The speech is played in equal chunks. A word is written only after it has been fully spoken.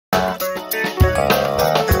So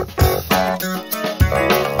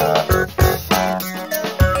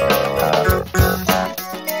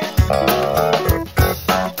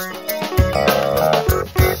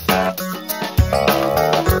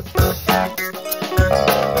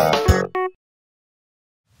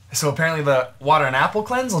apparently the water and apple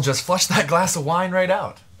cleanse will just flush that glass of wine right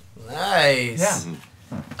out. Nice. Yeah.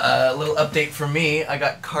 A little update from me. I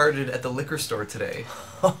got carded at the liquor store today.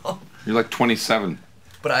 You're like 27.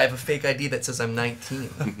 But I have a fake ID that says I'm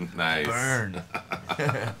 19. Nice. Burn.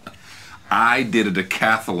 I did a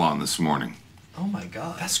decathlon this morning. Oh my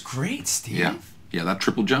god. That's great, Steve. Yeah, that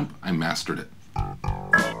triple jump, I mastered it.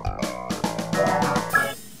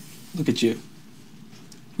 Look at you.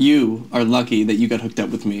 You are lucky that you got hooked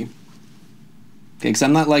up with me. Okay, because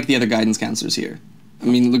I'm not like the other guidance counselors here. I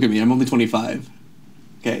mean, look at me, I'm only 25.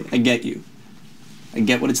 Okay, I get you. I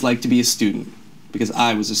get what it's like to be a student, because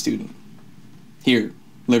I was a student. Here,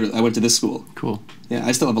 literally, I went to this school. Cool. Yeah,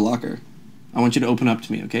 I still have a locker. I want you to open up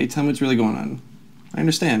to me, okay? Tell me what's really going on. I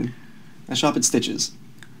understand. I shop at Stitches.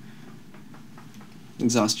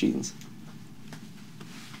 Exhaust jeans.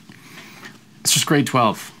 It's just grade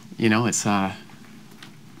 12, you know, it's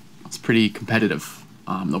pretty competitive.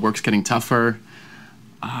 The work's getting tougher,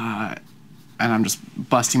 and I'm just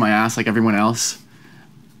busting my ass like everyone else,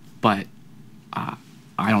 but I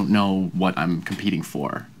don't know what I'm competing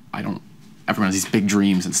for. Everyone has these big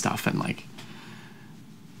dreams and stuff, and like,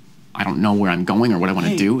 I don't know where I'm going or what I want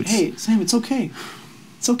to do. Hey, Sam, it's okay.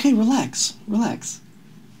 It's okay, relax, relax.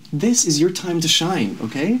 This is your time to shine,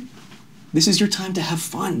 okay? This is your time to have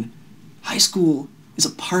fun. High school is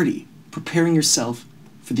a party, preparing yourself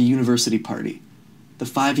for the university party. The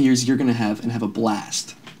 5 years you're gonna have and have a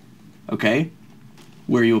blast. Okay?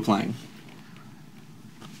 Where are you applying?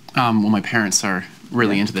 Well, my parents are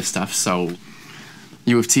really into this stuff, so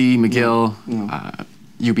U of T, McGill,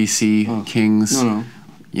 UBC, King's. No.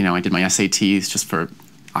 You know, I did my SATs just for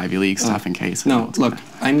Ivy League stuff in case. No, look,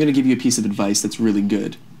 I'm gonna give you a piece of advice that's really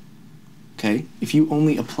good. Okay? If you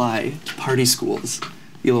only apply to party schools,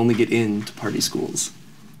 you'll only get into party schools.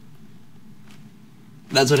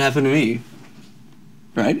 That's what happened to me,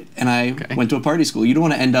 right? And I went to a party school. You don't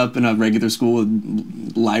want to end up in a regular school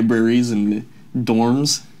with libraries and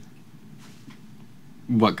dorms.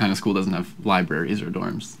 What kind of school doesn't have libraries or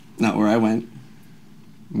dorms? Not where I went.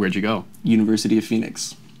 Where'd you go? University of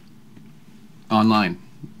Phoenix. Online.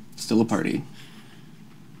 Still a party.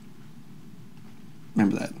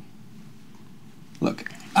 Remember that.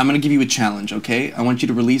 Look, I'm going to give you a challenge, okay? I want you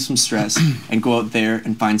to release some stress and go out there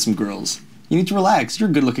and find some girls. You need to relax. You're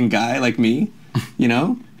a good-looking guy like me, you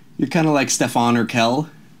know? You're kind of like Stefan or Kel.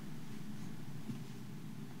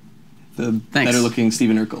 The better-looking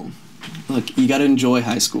Stephen Urkel. Look, you got to enjoy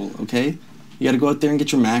high school, okay? You got to go out there and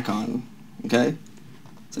get your Mac on, okay?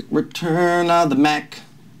 It's like, return of the Mac.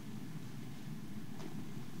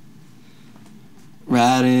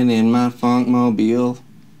 Riding in my funkmobile.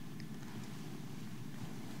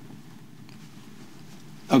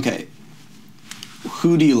 Okay.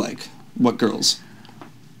 Who do you like? What girls?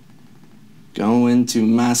 Going to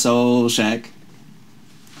my soul shack.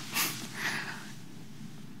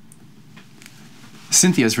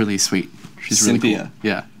 Cynthia's really sweet. She's really cool.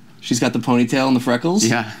 Yeah. She's got the ponytail and the freckles?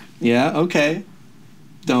 Yeah. Yeah, okay.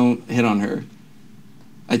 Don't hit on her.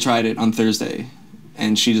 I tried it on Thursday,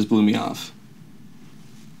 and she just blew me off.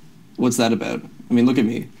 What's that about? I mean, look at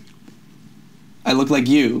me. I look like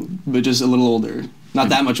you, but just a little older. Not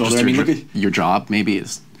that much older. I mean, look at... Your job, maybe,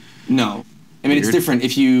 is... No. I mean, it's different.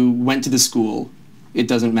 If you went to the school, it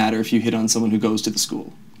doesn't matter if you hit on someone who goes to the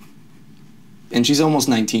school. And she's almost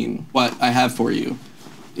 19. What I have for you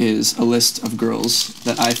is a list of girls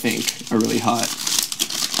that I think are really hot.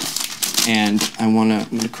 And I'm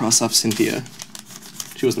gonna cross off Cynthia.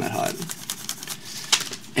 She wasn't that hot.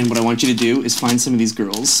 And what I want you to do is find some of these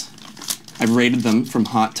girls. I've rated them from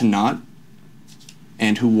hot to not,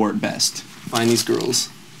 and who wore it best. Find these girls,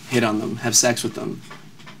 hit on them, have sex with them,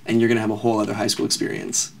 and you're gonna have a whole other high school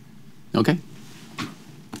experience. Okay.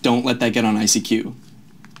 Don't let that get on ICQ.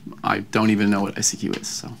 I don't even know what ICQ is,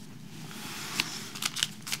 so...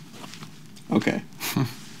 Okay.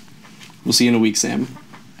 We'll see you in a week, Sam.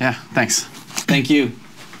 Yeah, thanks. Thank you,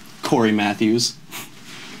 Corey Matthews.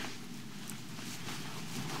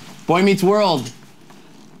 Boy Meets World.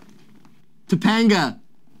 Topanga.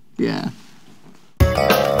 Yeah.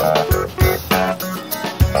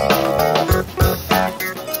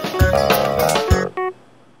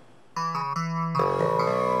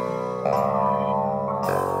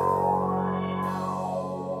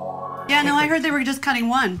 Yeah, no, I heard they were just cutting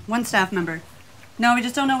one staff member. No, we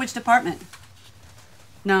just don't know which department.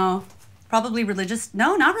 No, Probably religious.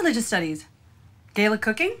 No, not religious studies. Gaelic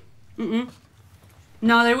cooking?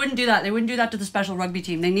 No, they wouldn't do that. They wouldn't do that to the special rugby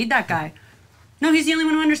team. They need that guy. No, he's the only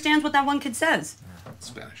one who understands what that one kid says.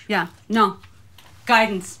 Spanish. Yeah, no.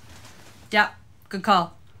 Guidance. Yeah, good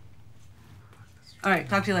call. All right,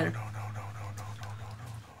 talk to you later.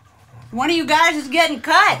 One of you guys is getting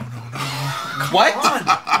cut. What?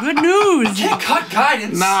 Good news. Can't cut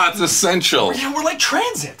guidance. Nah, it's essential. Yeah, we're like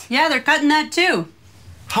transit. Yeah, they're cutting that too.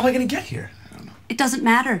 How am I gonna get here? It doesn't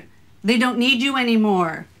matter. They don't need you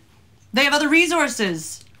anymore. They have other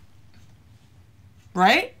resources.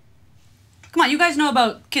 Right? Come on, you guys know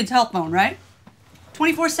about Kids Help Phone, right?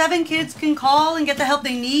 24/7 kids can call and get the help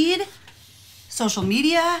they need. Social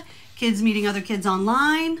media, kids meeting other kids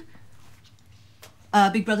online.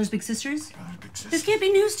 Big brothers, big sisters. This can't be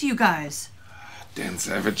news to you guys. Dan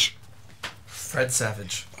Savage. Fred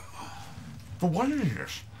Savage. For 1 year.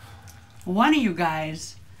 One of you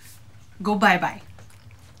guys, go bye-bye.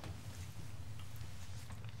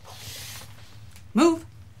 Move.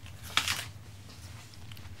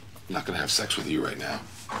 I'm not gonna have sex with you right now.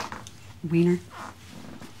 Wiener.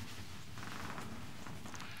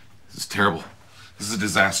 This is terrible. This is a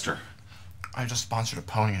disaster. I just sponsored a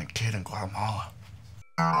pony and a kid in Guatemala.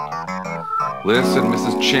 Listen,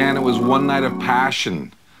 Mrs. Chan, it was one night of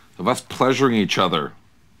passion, of us pleasuring each other,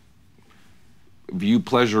 of you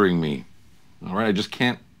pleasuring me. All right, I just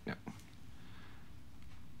can't.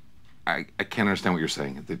 I can't understand what you're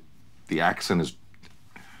saying. The accent is.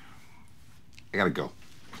 I gotta go.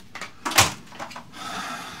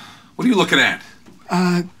 What are you looking at?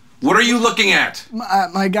 What are you looking at?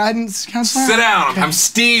 My guidance counselor? Sit down. Okay. I'm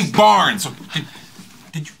Steve Barnes.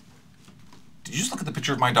 Did you just look at the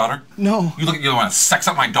picture of my daughter? No. You want to sex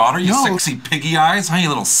up my daughter? You No. sexy piggy eyes? Huh? You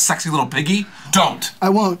little sexy little piggy? Don't. I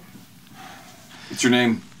won't. What's your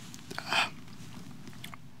name?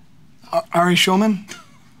 Ari Shulman?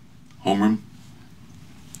 Homeroom?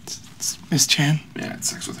 It's Miss Chan. Yeah, I had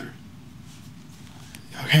sex with her.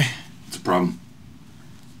 Okay. What's the problem?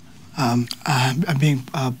 I'm being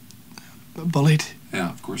bullied. Yeah,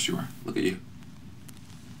 of course you are. Look at you.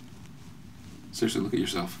 Seriously, look at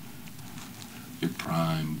yourself. You're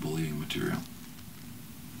prime bullying material.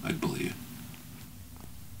 I'd bully you.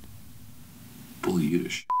 Bully you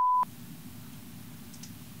to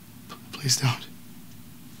Please don't.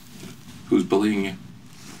 Who's bullying you?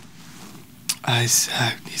 He's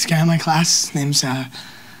a guy in my class. His name's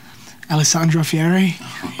Alessandro Fieri.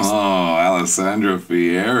 Oh, Alessandro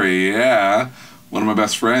Fieri, yeah. One of my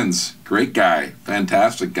best friends. Great guy.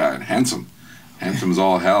 Fantastic guy. And handsome. Handsome as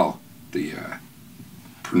all hell. The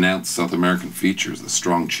pronounced South American features, the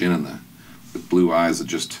strong chin and the blue eyes that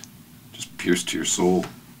just pierce to your soul.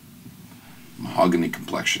 Mahogany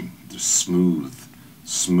complexion. Just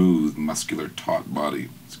smooth, muscular, taut body.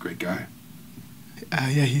 He's a great guy.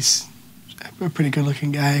 Yeah, he's a pretty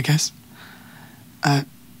good-looking guy, I guess.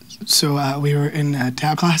 So we were in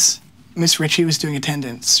tab class. Miss Ritchie was doing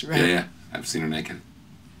attendance, right? Yeah. I've seen her naked.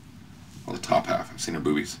 Well, the top half. I've seen her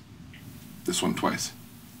boobies. This one twice.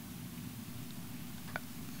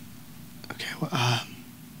 Okay, well,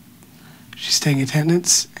 she's taking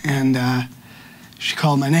attendance, and she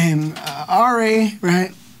called my name, Ari,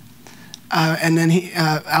 right? And then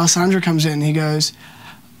Alessandro comes in, he goes,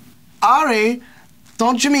 Ari,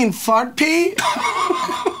 don't you mean fart pee?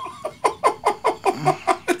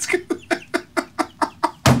 That's good.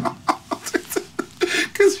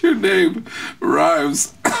 Because your name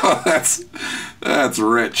rhymes. That's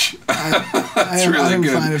rich. That's really I didn't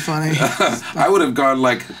good. find it funny. I would have gone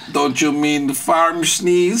like, don't you mean farm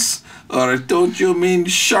sneeze? Or don't you mean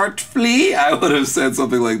short flea? I would have said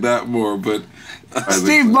something like that more, but...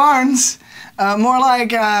 Steve Barnes, more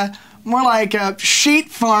like sheet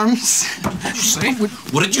farms. What did you say?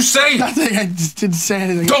 What did you say? Nothing, I just didn't say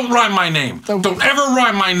anything. Don't rhyme my name. Don't ever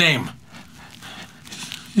rhyme my name.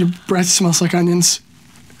 Your breath smells like onions.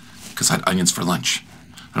 Because I had onions for lunch.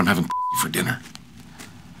 And I'm having for dinner.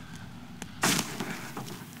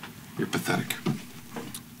 You're pathetic.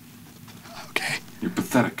 Okay. You're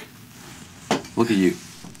pathetic. Look at you.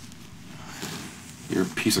 You're a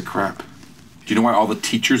piece of crap. Do you know why all the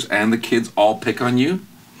teachers and the kids all pick on you?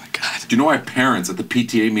 Oh my God. Do you know why parents at the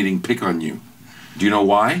PTA meeting pick on you? Do you know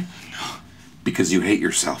why? No. Because you hate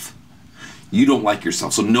yourself. You don't like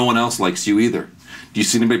yourself, so no one else likes you either. Do you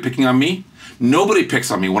see anybody picking on me? Nobody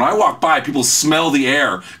picks on me. When I walk by, people smell the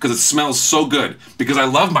air because it smells so good, because I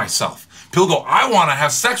love myself. People go, I want to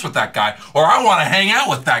have sex with that guy, or I want to hang out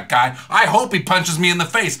with that guy. I hope he punches me in the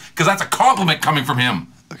face, because that's a compliment coming from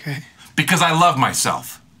him. Okay. Because I love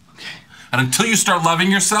myself. Okay. And until you start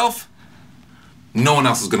loving yourself, no one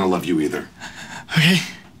else is going to love you either. Okay.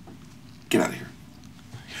 Get out of here.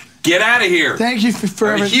 Get out of here! Thank you for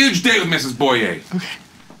I have a everything. huge date with Mrs. Boyer. Okay.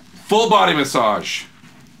 Full body massage.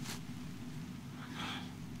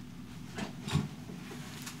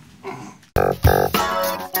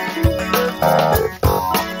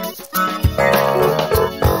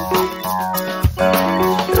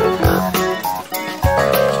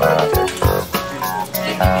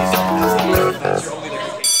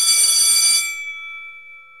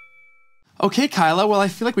 Okay, Kyla, well, I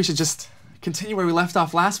feel like we should just continue where we left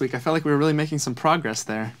off last week. I felt like we were really making some progress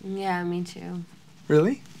there. Yeah, me too.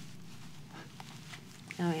 Really?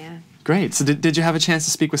 Oh, yeah. Great. So did you have a chance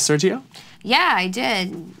to speak with Sergio? Yeah, I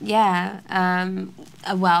did. Yeah.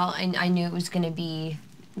 Well, I knew it was going to be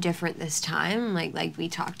different this time, like we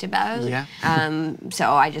talked about. Yeah.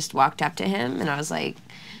 So I just walked up to him and I was like,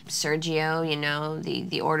 Sergio, you know,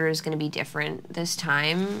 the order is going to be different this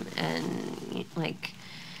time, and like,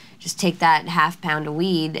 just take that ½ pound of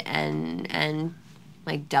weed and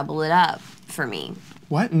like double it up for me.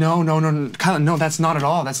 What? No, Kyla, no, that's not at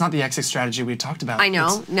all. That's not the exit strategy we talked about. I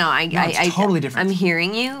know. It's totally different. I'm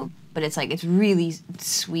hearing you, but it's like, it's really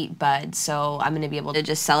sweet bud, so I'm gonna be able to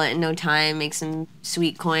just sell it in no time, make some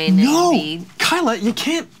sweet coin. No, and be... Kyla, you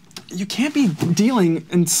can't be dealing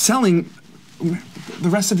and selling the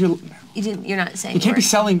rest of your. You're not saying. You can't be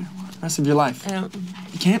selling the rest of your life. I don't.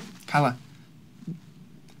 You can't, Kyla.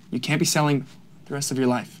 You can't be selling the rest of your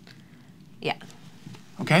life. Yeah.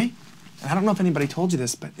 Okay? And I don't know if anybody told you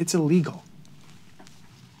this, but it's illegal.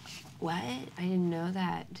 What? I didn't know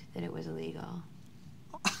that it was illegal.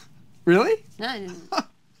 Really? No, I didn't. I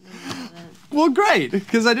didn't know that. Well, great,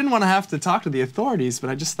 because I didn't want to have to talk to the authorities, but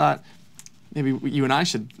I just thought maybe you and I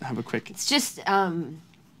should have a quick. It's just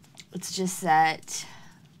that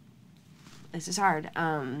this is hard.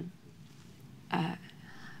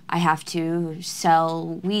 I have to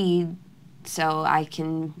sell weed so I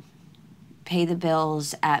can pay the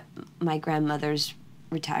bills at my grandmother's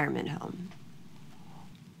retirement home.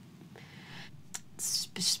 It's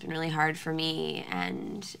just been really hard for me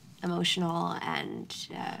and emotional, and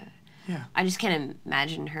Yeah. I just can't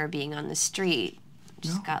imagine her being on the street.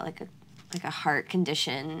 Just got like a heart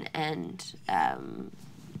condition, and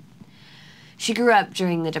she grew up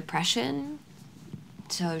during the Depression,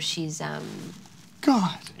 so she's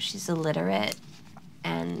God. she's illiterate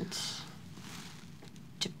and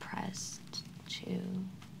depressed too.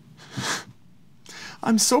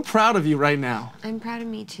 I'm so proud of you right now I'm proud of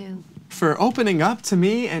me too. for opening up to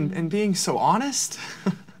me and being so honest.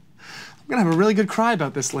 I'm gonna have a really good cry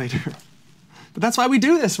about this later. But that's why we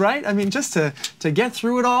do this, right? I mean, just to get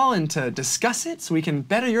through it all and to discuss it so we can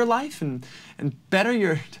better your life and better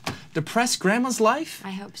your depressed grandma's life.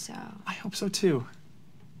 I hope so. I hope so too.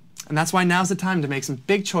 And that's why now's the time to make some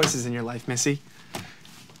big choices in your life, Missy.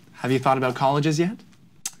 Have you thought about colleges yet?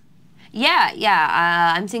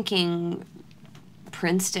 Yeah. I'm thinking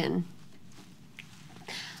Princeton.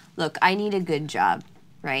 Look, I need a good job,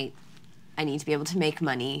 right? I need to be able to make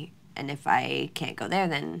money, and if I can't go there,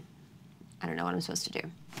 then I don't know what I'm supposed to do.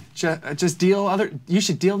 Just deal you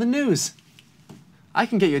should deal the news. I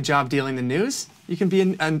can get you a job dealing the news. You can be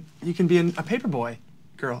a paper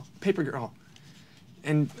girl.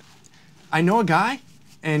 And I know a guy,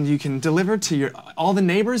 and you can deliver to all the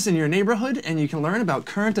neighbors in your neighborhood, and you can learn about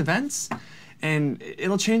current events, and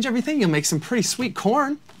it'll change everything. You'll make some pretty sweet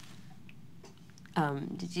corn.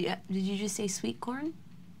 Did you just say sweet corn?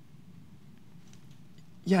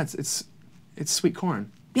 Yeah, it's sweet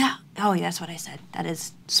corn. Yeah. Oh, yeah, that's what I said. That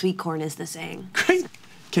is, sweet corn is the saying. Great.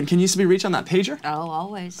 Can you be reached on that pager? Oh,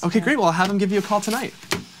 always. Okay, yeah. great. Well, I'll have him give you a call tonight.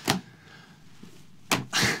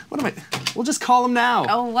 We'll just call him now.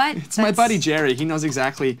 Oh, what? It's my buddy Jerry. He knows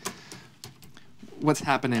exactly what's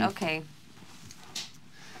happening. Okay.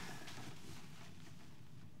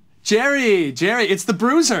 Jerry, it's the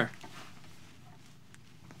Bruiser.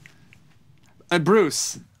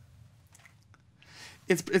 Bruce.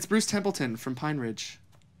 It's Bruce Templeton from Pineridge.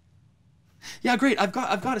 Yeah, great. I've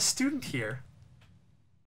got a student here.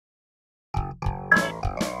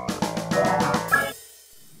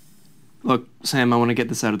 Look, Sam, I want to get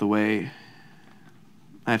this out of the way.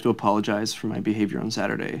 I have to apologize for my behavior on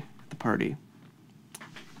Saturday at the party.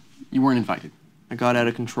 You weren't invited. I got out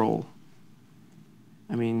of control.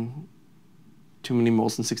 I mean, too many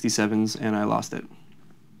Molson 67s, and I lost it.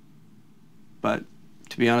 But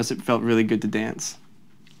to be honest, it felt really good to dance.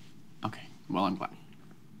 Okay, well, I'm glad.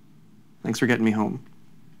 Thanks for getting me home.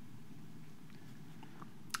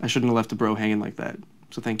 I shouldn't have left a bro hanging like that,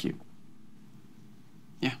 so thank you.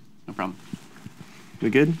 Yeah, no problem.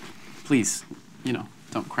 We good? Please,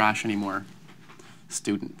 don't crash any more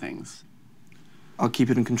student things. I'll keep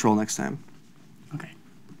it in control next time. Okay.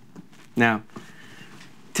 Now,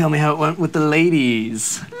 tell me how it went with the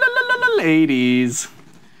ladies. La la la la ladies.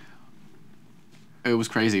 It was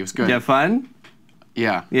crazy. It was good. You have fun?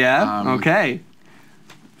 Yeah. Yeah? Okay.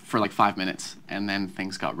 For like 5 minutes, and then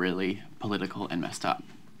things got really political and messed up.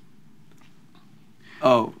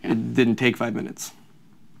 Oh, Yeah. it didn't take 5 minutes.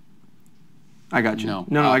 I got you.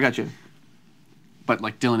 No. I got you. But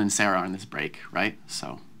like Dylan and Sarah are on this break, right?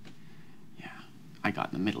 So, yeah, I got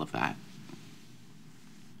in the middle of that.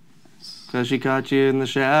 So she caught you in the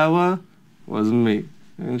shower? Wasn't me.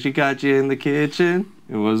 And she caught you in the kitchen?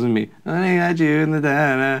 It wasn't me. And I got you in the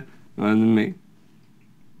diner? Wasn't me.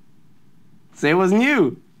 Say it wasn't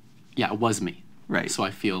you. Yeah, it was me. Right. So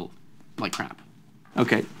I feel like crap.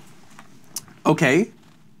 Okay. Okay.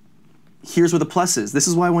 Here's where the plus is. This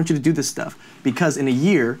is why I want you to do this stuff. Because in a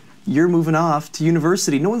year, you're moving off to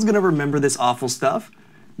university. No one's gonna remember this awful stuff.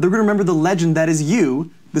 They're gonna remember the legend that is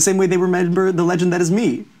you, the same way they remember the legend that is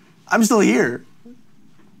me. I'm still here.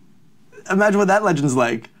 Imagine what that legend's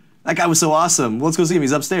like. That guy was so awesome. Let's go see him.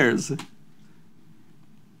 He's upstairs.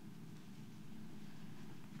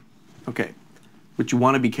 Okay. What you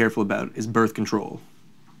want to be careful about is birth control.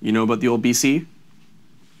 You know about the old BC?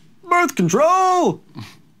 Birth control!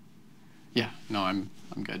 Yeah, no, I'm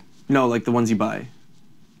good. No, like the ones you buy.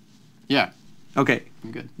 Yeah, Okay.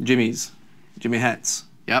 I'm good. Jimmy's. Jimmy hats.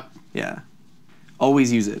 Yep. Yeah.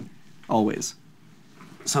 Always use it. Always.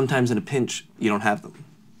 Sometimes in a pinch, you don't have them.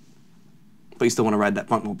 But you still want to ride that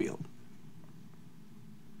bunkmobile.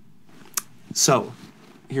 So,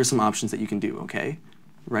 here's some options that you can do, okay?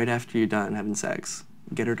 Right after you're done having sex,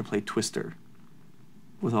 get her to play Twister.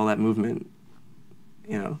 With all that movement,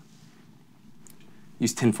 you know.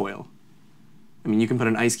 Use tinfoil. I mean, you can put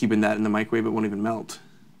an ice cube in that in the microwave, it won't even melt.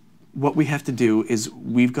 What we have to do is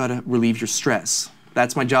we've got to relieve your stress.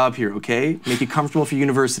 That's my job here, okay? Make you comfortable for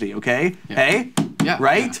university, okay? Yeah. Hey? Yeah.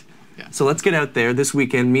 Right? Yeah. So let's get out there this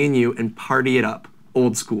weekend, me and you, and party it up.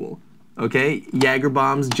 Old school. Okay? Jager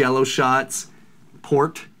bombs, Jello shots,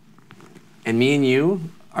 port. And me and you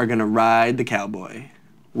are gonna ride the cowboy.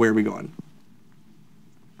 Where are we going?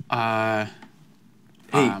 Hey,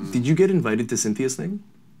 did you get invited to Cynthia's thing?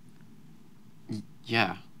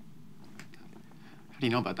 Yeah. How do you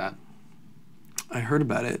know about that? I heard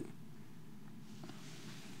about it.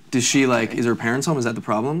 Does she, like, is her parents home? Is that the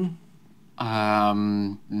problem? Well,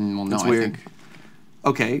 no, That's I weird. think.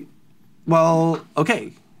 Okay. Well,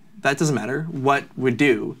 okay. That doesn't matter. What we'd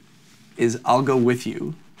do is I'll go with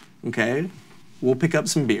you, okay? We'll pick up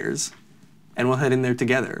some beers, and we'll head in there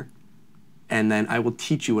together. And then I will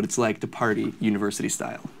teach you what it's like to party university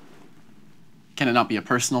style. Can it not be a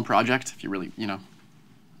personal project if you really, you know?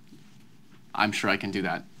 I'm sure I can do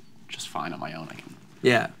that just fine on my own. I can.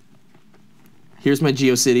 Yeah. Here's my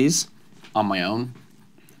GeoCities. On my own?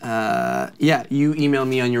 Yeah, you email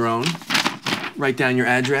me on your own. Write down your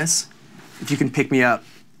address. If you can pick me up,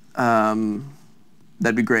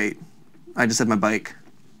 that'd be great. I just had my bike.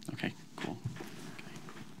 Okay, cool.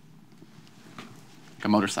 Like a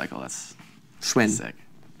motorcycle, that's Schwinn. sick.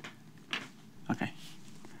 Okay,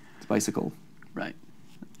 It's a bicycle. right.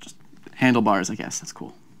 Just handlebars, I guess, that's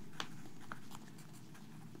cool.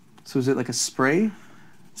 So is it like a spray?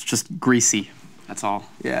 It's just greasy, that's all.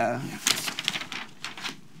 Yeah.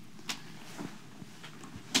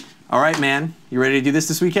 All right, man. You ready to do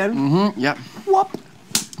this weekend? Mm-hmm, yep. Whoop.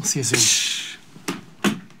 I'll see you soon.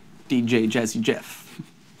 DJ Jazzy Jeff.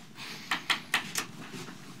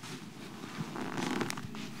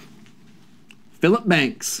 Philip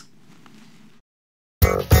Banks.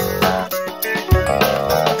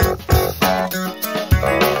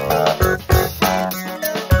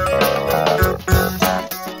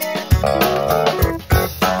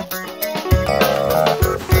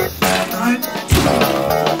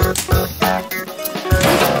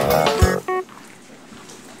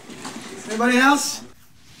 Anybody else?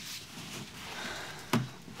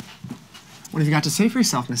 What have you got to say for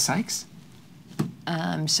yourself, Miss Sykes?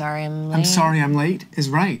 I'm sorry I'm late. I'm sorry I'm late is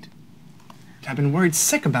right. I've been worried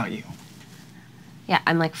sick about you. Yeah,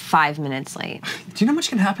 I'm like 5 minutes late. Do you know how much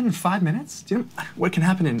can happen in 5 minutes? Do you know what can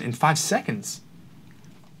happen in 5 seconds?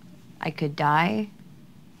 I could die.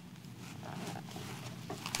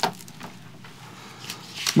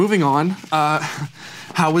 Moving on,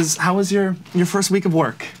 how was your first week of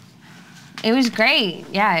work? It was great.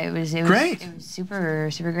 Yeah, it was Great. It was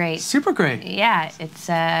super great. Super great. Yeah, it's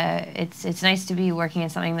nice to be working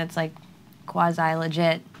at something that's like quasi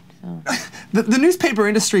legit. So. The newspaper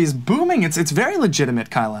industry is booming. It's very legitimate,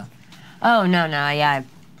 Kyla. Oh no, yeah,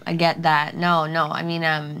 I get that. No, I mean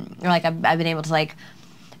like I've been able to like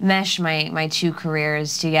mesh my two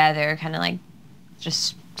careers together, kind of like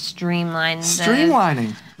just streamline the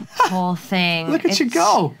Streamlining. whole thing. Look at you It's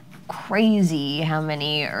go. crazy how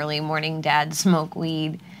many early morning dads smoke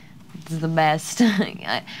weed. It's the best.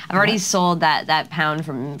 I've already sold that pound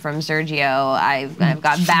from Sergio. I've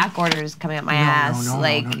got back orders coming up my ass. No.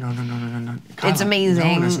 It's Kyla,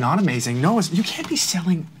 amazing. No, it's not amazing. No, you can't be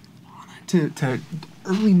selling to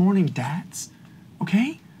early morning dads,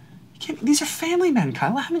 okay? You can't. These are family men,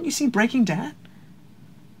 Kyla. Haven't you seen Breaking Dad?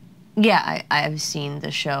 Yeah, I've seen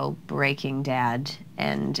the show Breaking Dad,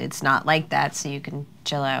 and it's not like that, so you can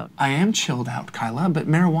chill out. I am chilled out, Kyla, but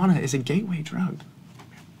marijuana is a gateway drug.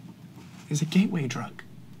 Is a gateway drug,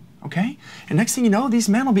 okay? And next thing you know, these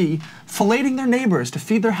men will be filleting their neighbors to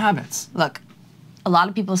feed their habits. Look, a lot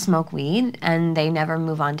of people smoke weed, and they never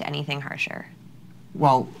move on to anything harsher.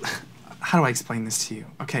 Well, how do I explain this to you?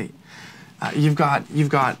 Okay, you've got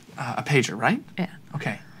a pager, right? Yeah.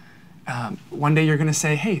 Okay. One day you're gonna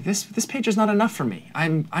say, hey, this pager's not enough for me. I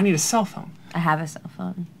need a cell phone. I have a cell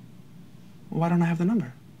phone. Well, why don't I have the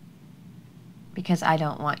number? Because I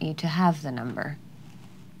don't want you to have the number.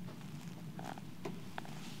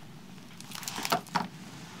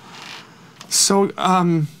 So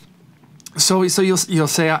you'll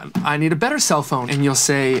say, I need a better cell phone, and you'll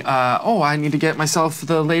say, oh, I need to get myself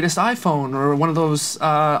the latest iPhone, or one of those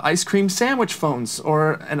ice cream sandwich phones,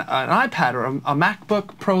 or an iPad, or a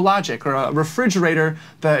MacBook Pro Logic, or a refrigerator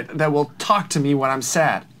that will talk to me when I'm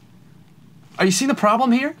sad. Are you seeing the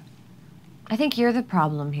problem here? I think you're the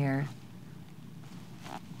problem here.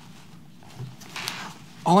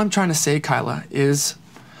 All I'm trying to say, Kyla, is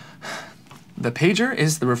the pager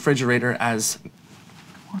is the refrigerator as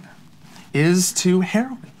is to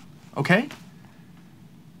heroin, okay?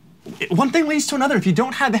 One thing leads to another. If you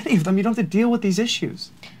don't have any of them, you don't have to deal with these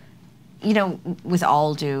issues. You know, with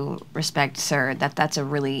all due respect, sir, that's a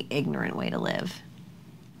really ignorant way to live.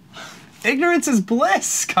 Ignorance is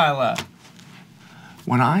bliss, Kyla.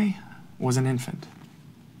 When I was an infant,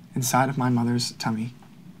 inside of my mother's tummy,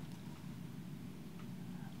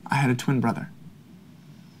 I had a twin brother.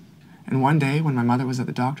 And one day, when my mother was at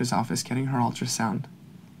the doctor's office getting her ultrasound,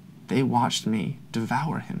 they watched me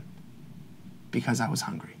devour him because I was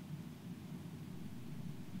hungry.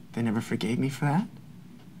 They never forgave me for that.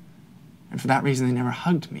 And for that reason, they never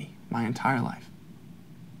hugged me my entire life.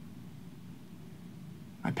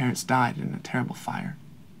 My parents died in a terrible fire.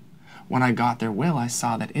 When I got their will, I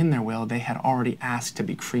saw that in their will, they had already asked to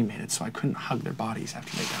be cremated, so I couldn't hug their bodies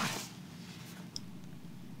after they died.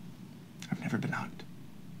 I've never been hugged.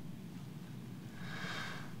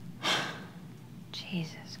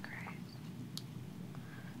 Jesus Christ.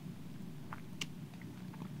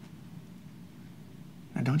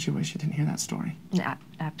 Now, don't you wish you didn't hear that story? Yeah,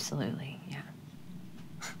 absolutely, yeah.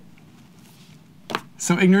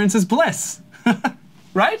 So ignorance is bliss,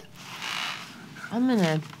 right? I'm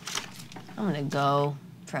gonna go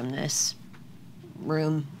from this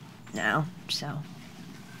room now, so.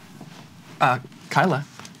 Kyla,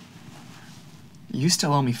 you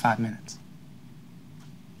still owe me 5 minutes.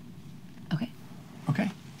 Okay.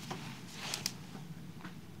 Okay.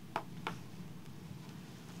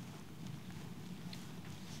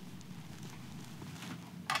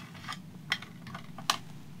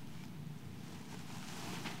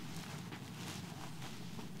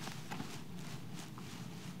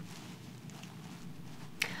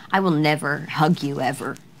 I will never hug you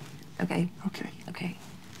ever, okay? Okay.